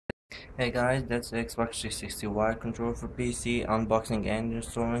Hey guys, that's the Xbox 360 wire controller for PC, unboxing and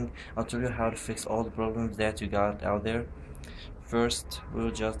installing. I'll tell you how to fix all the problems that you got out there. First,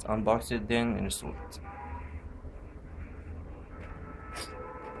 we'll just unbox it, then install it.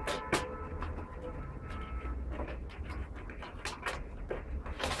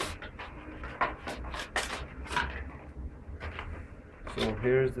 So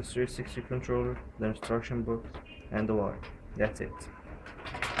here's the 360 controller, the instruction book, and the wire. That's it.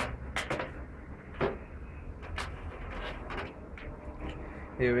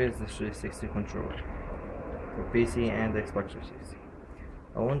 Here is the 360 controller for PC and Xbox 360.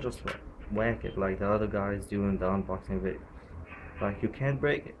 I won't just whack it like the other guys do in the unboxing videos. Like, you can't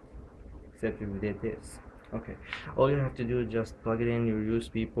break it, except if you did this. Okay, all you have to do is just plug it in your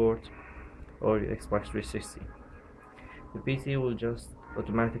USB port or your Xbox 360. The PC will just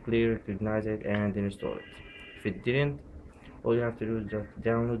automatically recognize it and install it. If it didn't, all you have to do is just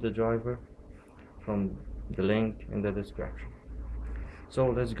download the driver from the link in the description. So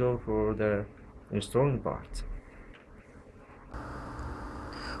let's go for the installing part.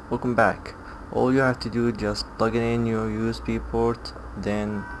 Welcome back. All you have to do is just plug it in your USB port,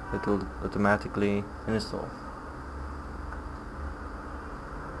 then it will automatically install.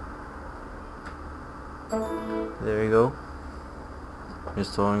 There you go.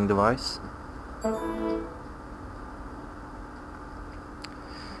 Installing device.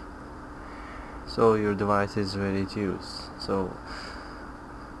 So your device is ready to use. So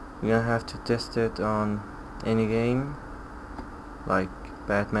you're gonna have to test it on any game like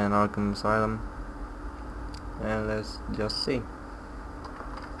Batman Arkham Asylum, and let's just see.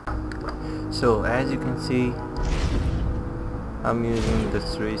 So as you can see, I'm using the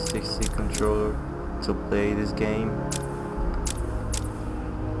 360 controller to play this game.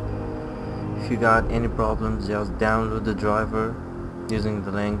 If you got any problems, just download the driver using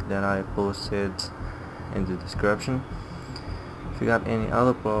the link that I posted in the description. If you got any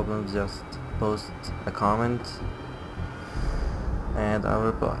other problems, just post a comment and I'll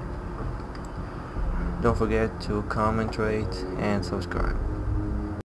reply. Don't forget to comment, rate and subscribe.